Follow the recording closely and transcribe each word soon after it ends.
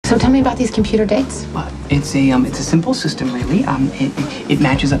So tell me about these computer dates. It's a simple system, really. It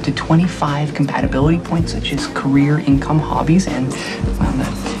matches up to 25 compatibility points, such as career, income, hobbies, and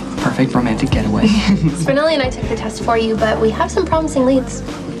the perfect romantic getaway. Spinelli and I took the test for you, but we have some promising leads.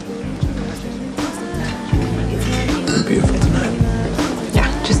 You're beautiful tonight.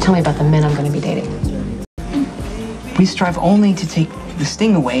 Yeah, just tell me about the men I'm going to be dating. We strive only to take the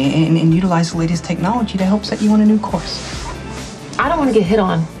sting away and utilize the latest technology to help set you on a new course. I don't want to get hit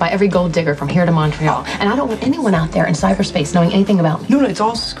on by every gold digger from here to Montreal, and I don't want anyone out there in cyberspace knowing anything about me. No, it's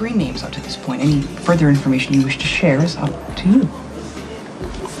all screen names up to this point. Any further information you wish to share is up to you.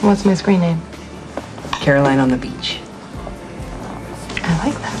 What's my screen name? Caroline on the beach. I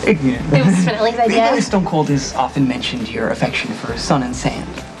like that. It was Spinelli's idea. Stone Cold has often mentioned your affection for sun and sand.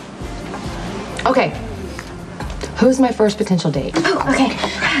 Okay. Who's my first potential date? Oh, okay.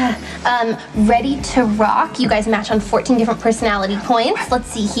 Ready to rock. You guys match on 14 different personality points. Let's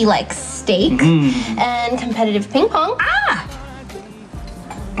see, he likes steak and competitive ping pong.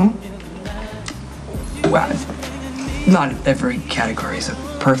 Well, not every category is a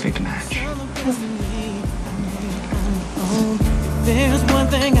perfect match. There's one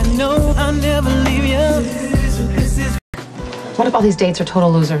thing I know, I'll never leave you. What if all these dates are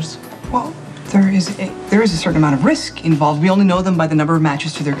total losers? Well, there is a certain amount of risk involved. We only know them by the number of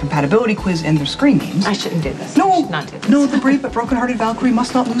matches to their compatibility quiz and their screen names. I shouldn't do this. No, I should not do this. No, the brave but broken-hearted Valkyrie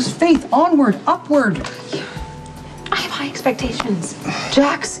must not lose faith. Onward, upward. I have high expectations.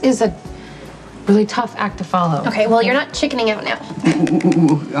 Jax is a really tough act to follow. Okay, well, you're not chickening out now.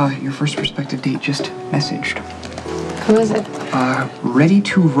 Your first prospective date just messaged. Who is it? Ready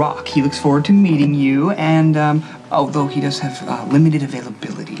to rock. He looks forward to meeting you, and although he does have limited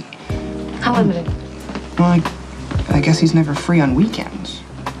availability. How limited? Well, I guess he's never free on weekends.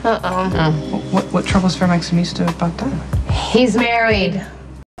 What troubles Fair Maximista about that? He's married.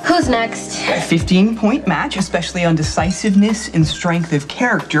 Who's next? A 15-point match, especially on decisiveness and strength of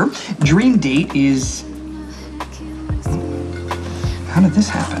character. Dream date is... How did this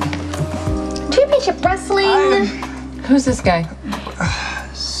happen? Championship wrestling. Who's this guy?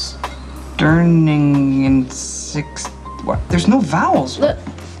 Sterning and six... What? There's no vowels. Look.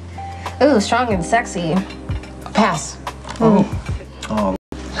 Ooh, strong and sexy. Pass.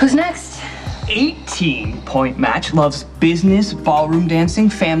 Who's next? 18-point match. Loves business, ballroom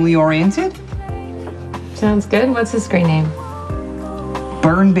dancing, family-oriented. Sounds good. What's his screen name?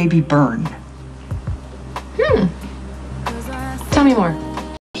 Burn, baby, burn. Tell me more.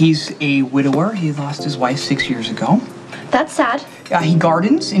 He's a widower. He lost his wife 6 years ago. That's sad. He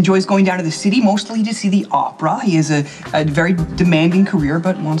gardens, enjoys going down to the city, mostly to see the opera. He has a very demanding career,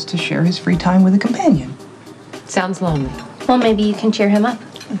 but wants to share his free time with a companion. Sounds lonely. Well, maybe you can cheer him up.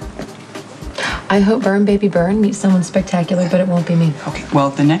 I hope Burn Baby Burn meets someone spectacular, but it won't be me. Okay, well,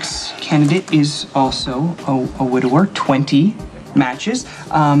 the next candidate is also a widower, 20 matches.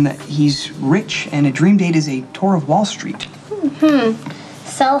 He's rich, and a dream date is a tour of Wall Street.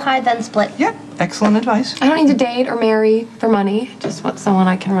 Sell high, then split. Yep, excellent advice. I don't need to date or marry for money. Just want someone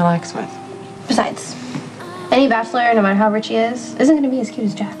I can relax with. Besides, any bachelor, no matter how rich he is, isn't going to be as cute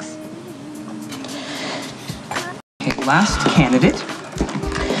as Jax. Okay, last candidate.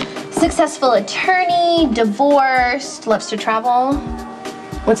 Successful attorney, divorced, loves to travel.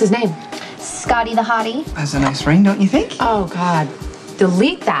 What's his name? Scotty the Hottie. Has a nice ring, don't you think? Oh, God.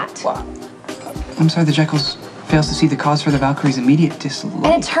 Delete that. I'm sorry, the Jekylls fails to see the cause for the Valkyrie's immediate dislike.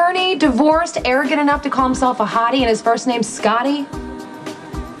 An attorney, divorced, arrogant enough to call himself a hottie, and his first name's Scotty?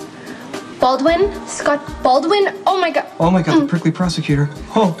 Baldwin? Scott Baldwin? Oh my god. Oh my god, the prickly prosecutor.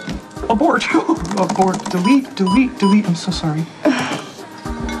 Oh, abort. Abort. Delete, delete, delete. I'm so sorry.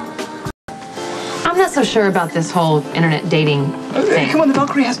 I'm not so sure about this whole internet dating thing. Come on, the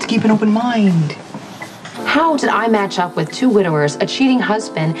Valkyrie has to keep an open mind. How did I match up with two widowers, a cheating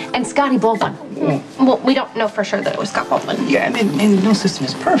husband, and Scotty Baldwin? Well, we don't know for sure that it was Scott Baldwin. Yeah, and no system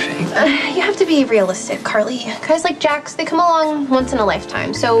is perfect. You have to be realistic, Carly. Guys like Jax, they come along once in a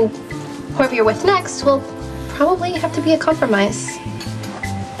lifetime, so whoever you're with next will probably have to be a compromise.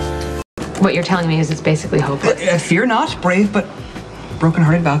 What you're telling me is it's basically hopeless. Fear not, brave but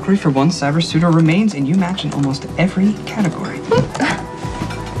broken-hearted Valkyrie, for one cyber suitor remains, and you match in almost every category.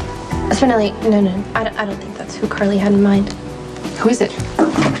 Spinelli, no, I don't think that's who Carly had in mind. Who is it?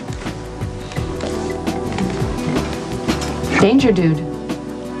 Danger dude.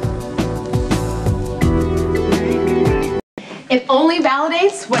 It only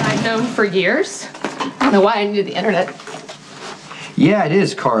validates what I've known for years. I don't know why I needed the internet. Yeah, it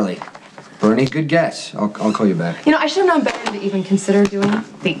is, Carly. Bernie, good guess. I'll call you back. You know, I should have known better to even consider doing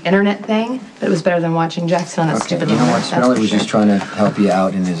the internet thing, but it was better than watching Jackson on that Okay, stupid you know internet. what? Spinelli was just trying to help you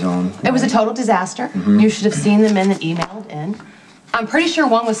out in his own. It was a total disaster. You should have seen the men that emailed in. I'm pretty sure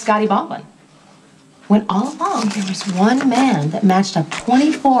one was Scotty Baldwin. When all along, there was one man that matched up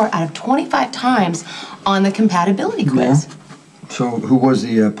 24 out of 25 times on the compatibility quiz. So who was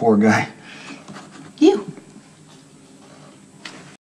the poor guy?